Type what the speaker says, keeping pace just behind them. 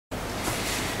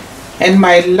And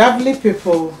my lovely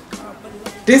people,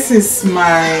 this is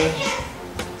my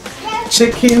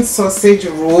chicken sausage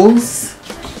rolls,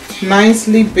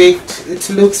 nicely baked. It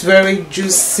looks very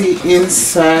juicy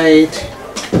inside,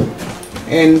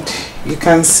 and you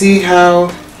can see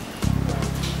how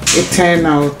it turned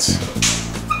out.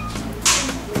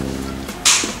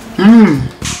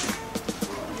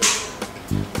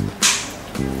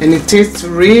 And it tastes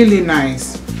really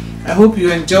nice. I hope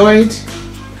you enjoyed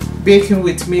baking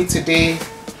with me today.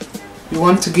 If you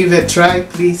want to give it a try,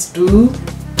 please do.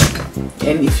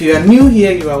 And if you are new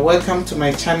here, you are welcome to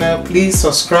my channel. Please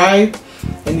subscribe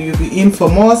and you'll be in for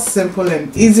more simple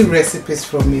and easy recipes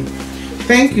from me.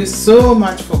 Thank you so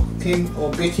much for cooking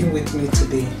or baking with me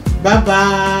today. Bye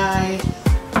bye.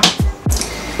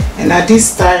 And at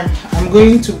this time, I'm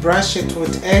going to brush it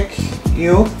with egg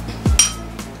yolk.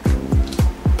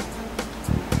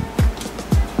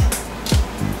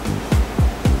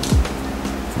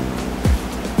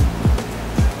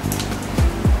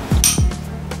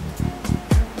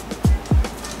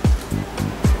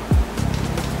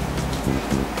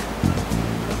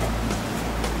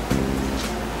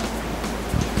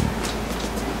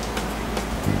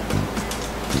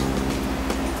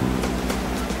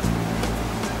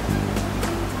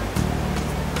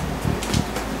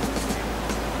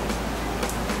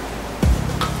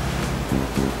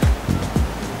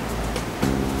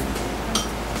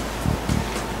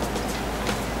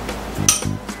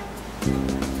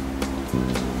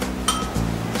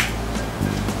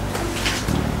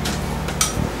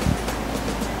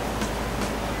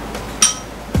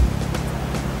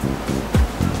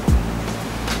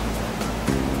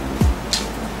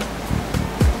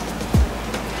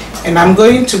 And I'm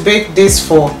going to bake this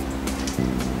for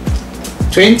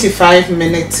 25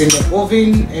 minutes in the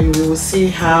oven, and we will see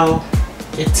how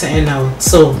it turned out.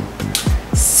 So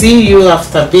see you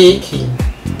after baking.